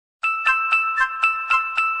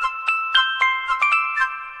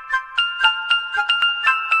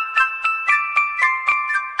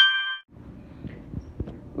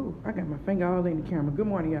finger all in the camera. Good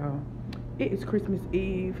morning, y'all. It is Christmas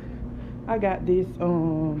Eve. I got this,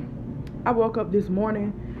 I woke up this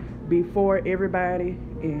morning before everybody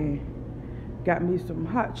and got me some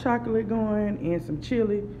hot chocolate going and some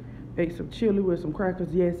chili. Ate some chili with some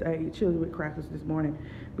crackers. Yes, I ate chili with crackers this morning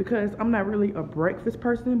because I'm not really a breakfast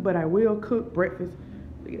person, but I will cook breakfast.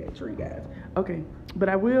 Look at that tree, guys. Okay, but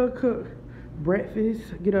I will cook breakfast,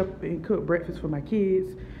 get up and cook breakfast for my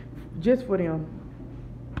kids, just for them.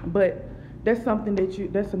 But that's something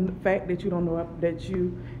that's a fact that you don't know, that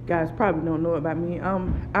you guys probably don't know about me.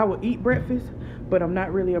 I will eat breakfast, but I'm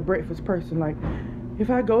not really a breakfast person. Like, if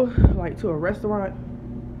I go like to a restaurant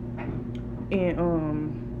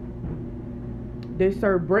and they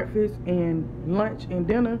serve breakfast and lunch and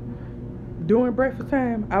dinner during breakfast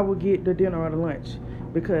time, I will get the dinner or the lunch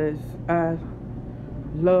because I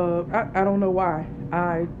don't know why,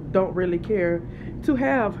 I don't really care to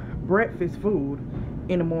have breakfast food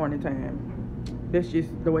in the morning time. That's just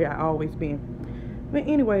the way I always been. But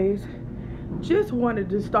anyways, just wanted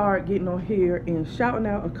to start getting on here and shouting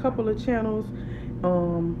out a couple of channels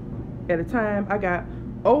at a time. I got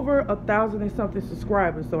over 1,000 and something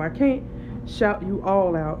subscribers, so I can't shout you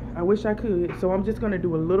all out. I wish I could, so I'm just gonna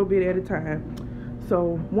do a little bit at a time.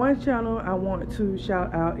 So one channel I want to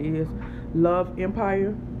shout out is Love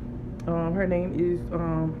Empire. Her name is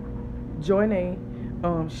Joy.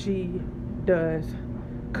 She does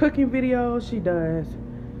cooking videos, she does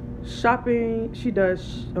shopping, she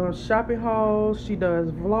does shopping hauls, she does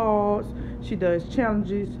vlogs, she does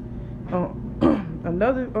challenges.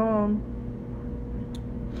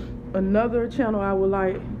 Another channel I would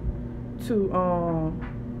like to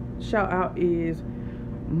shout out is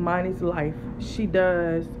Miney's Life. She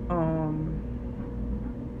does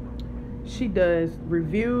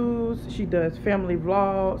reviews, she does family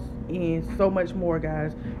vlogs, and so much more,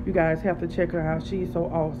 guys. You guys have to check her out. She's so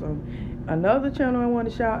awesome. Another channel I want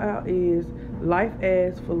to shout out is Life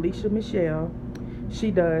as Felicia Michelle.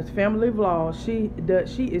 She does family vlogs. She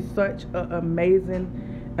is such an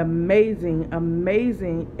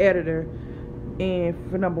amazing editor. And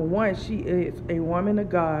for number one, she is a woman of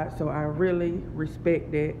God, so I really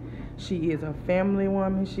respect that. She is a family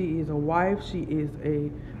woman, she is a wife, she is a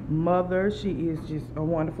mother, she is just a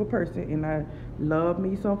wonderful person, and I love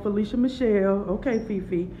me some Felicia Michelle. Okay,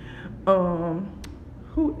 Fifi.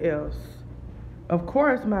 Who else? Of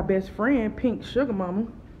course, my best friend, Pink Sugar Mama.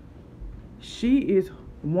 She is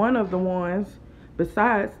one of the ones,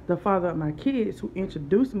 besides the father of my kids, who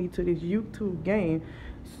introduced me to this YouTube game.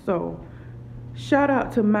 So shout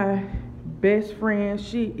out to my best friend.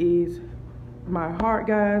 She is my heart,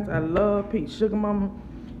 guys. I love Pink Sugar Mama.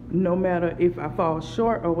 No matter if I fall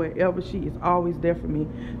short or whatever, she is always there for me.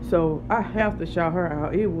 So I have to shout her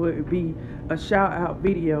out. It would be a shout out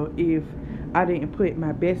video if I didn't put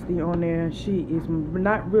my bestie on there. She is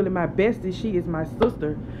not really my bestie, she is my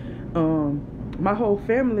sister. My whole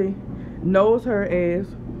family knows her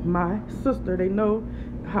as my sister. They know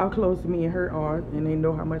how close me and her are, and they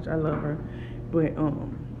know how much I love her. But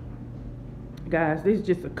guys, this is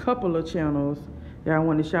just a couple of channels that I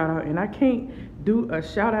want to shout out, and I can't do a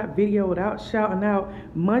shout out video without shouting out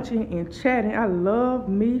Munching and Chatting. I love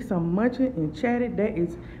me some Munching and Chatting. That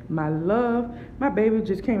is my love. My baby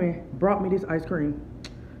just came and brought me this ice cream,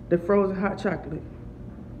 the frozen hot chocolate.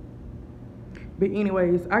 But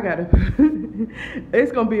anyways, I gotta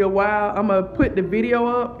it's gonna be a while. I'm gonna put the video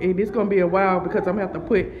up, and it's gonna be a while because I'm gonna have to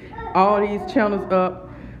put all these channels up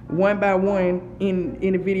one by one in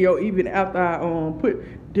the video, even after I put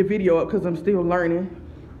the video up, because I'm still learning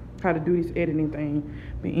how to do this editing thing.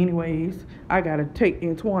 But anyways, I gotta take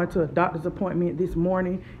Antoine to a doctor's appointment this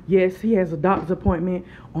morning. Yes, he has a doctor's appointment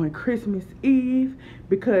on Christmas Eve,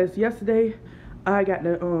 because yesterday I got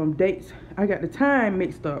the the time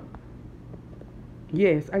mixed up.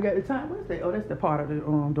 Yes, I got the time. What's that? Oh, that's the part of the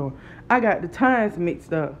door. I got the times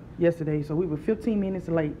mixed up yesterday, so we were 15 minutes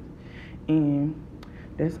late, and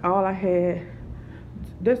that's all I had.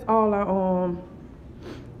 That's all I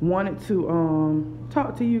wanted to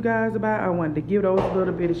talk to you guys about. I wanted to give those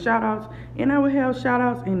little bit of shout outs, and I will have shout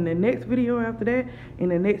outs in the next video after that, in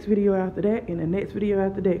the next video after that, in the next video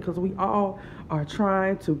after that, because we all are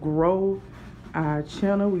trying to grow our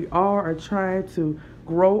channel. We all are trying to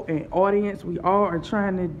grow an audience. We all are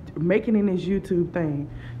trying to make it in this YouTube thing.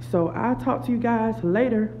 So I'll talk to you guys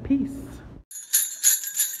later. Peace.